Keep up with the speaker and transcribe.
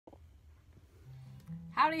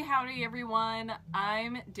Howdy, howdy everyone.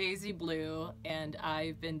 I'm Daisy Blue and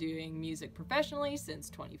I've been doing music professionally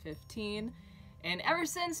since 2015. And ever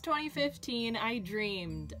since 2015, I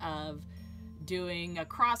dreamed of doing a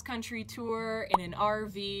cross-country tour in an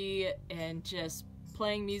RV and just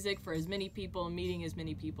playing music for as many people and meeting as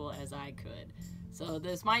many people as I could. So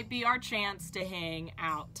this might be our chance to hang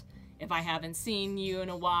out if I haven't seen you in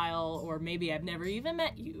a while, or maybe I've never even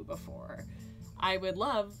met you before. I would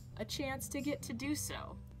love a chance to get to do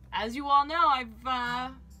so. As you all know,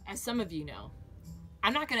 as some of you know,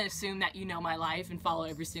 I'm not going to assume that you know my life and follow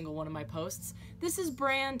every single one of my posts. This is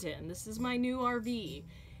Brandon. This is my new RV.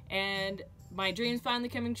 And my dream's finally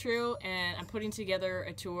coming true, and I'm putting together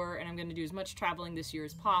a tour, and I'm going to do as much traveling this year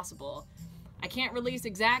as possible. I can't release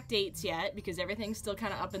exact dates yet because everything's still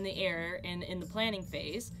kind of up in the air and in the planning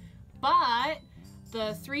phase. But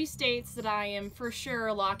the 3 states that I am for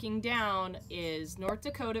sure locking down is North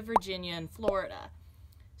Dakota, Virginia, and Florida.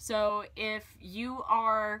 So if you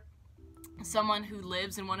are someone who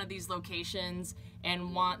lives in one of these locations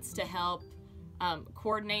and wants to help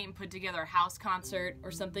coordinate and put together a house concert or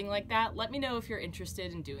something like that, let me know if you're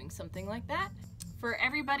interested in doing something like that. For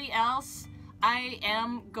everybody else, I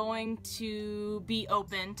am going to be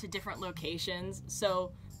open to different locations,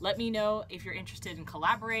 so let me know if you're interested in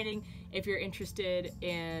collaborating, if you're interested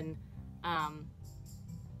in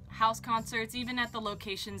house concerts, even at the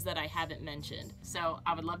locations that I haven't mentioned. So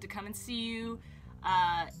I would love to come and see you.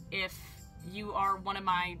 If you are one of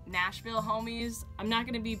my Nashville homies, I'm not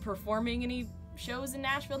going to be performing any shows in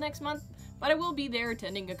Nashville next month, but I will be there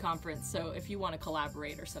attending a conference, so if you want to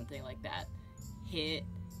collaborate or something like that,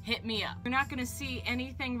 hit me up. You're not going to see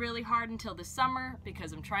anything really hard until the summer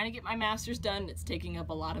because I'm trying to get my master's done. It's taking up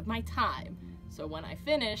a lot of my time. So when I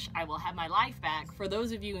finish, I will have my life back. For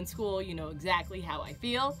those of you in school, you know exactly how I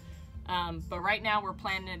feel. But right now we're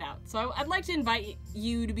planning it out. So I'd like to invite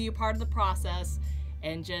you to be a part of the process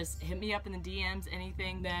and just hit me up in the DMs,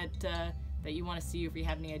 anything that you want to see, if you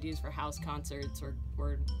have any ideas for house concerts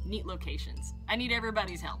or neat locations. I need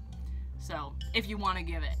everybody's help. So if you want to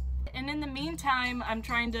give it. And in the meantime, I'm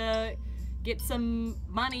trying to get some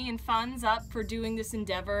money and funds up for doing this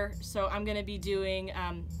endeavor. So I'm going to be doing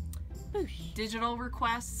digital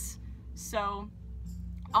requests. So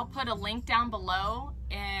I'll put a link down below,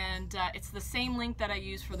 and it's the same link that I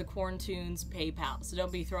use for the Quarantunes PayPal. So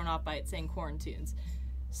don't be thrown off by it saying Quarantunes.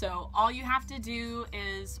 So all you have to do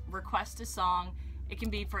is request a song. It can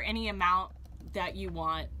be for any amount that you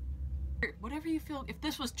want. Whatever you feel, if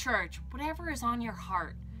this was church, whatever is on your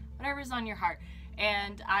heart. Whatever is on your heart,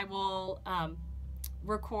 and I will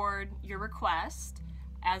record your request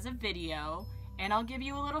as a video, and I'll give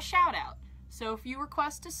you a little shout out. So if you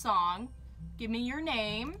request a song, give me your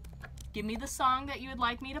name, give me the song that you would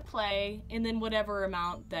like me to play, and then whatever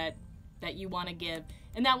amount that you want to give,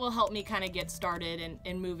 and that will help me kind of get started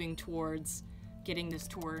and moving towards getting this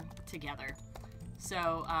tour together.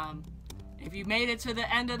 So if you made it to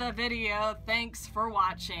the end of the video, thanks for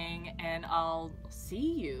watching, and I'll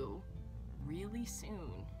see you really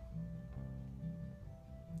soon.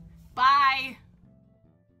 Bye!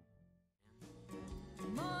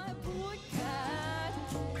 My boycott.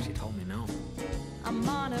 She told me no. I'm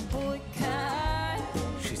on a boycott.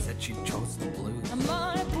 She said she chose the blue.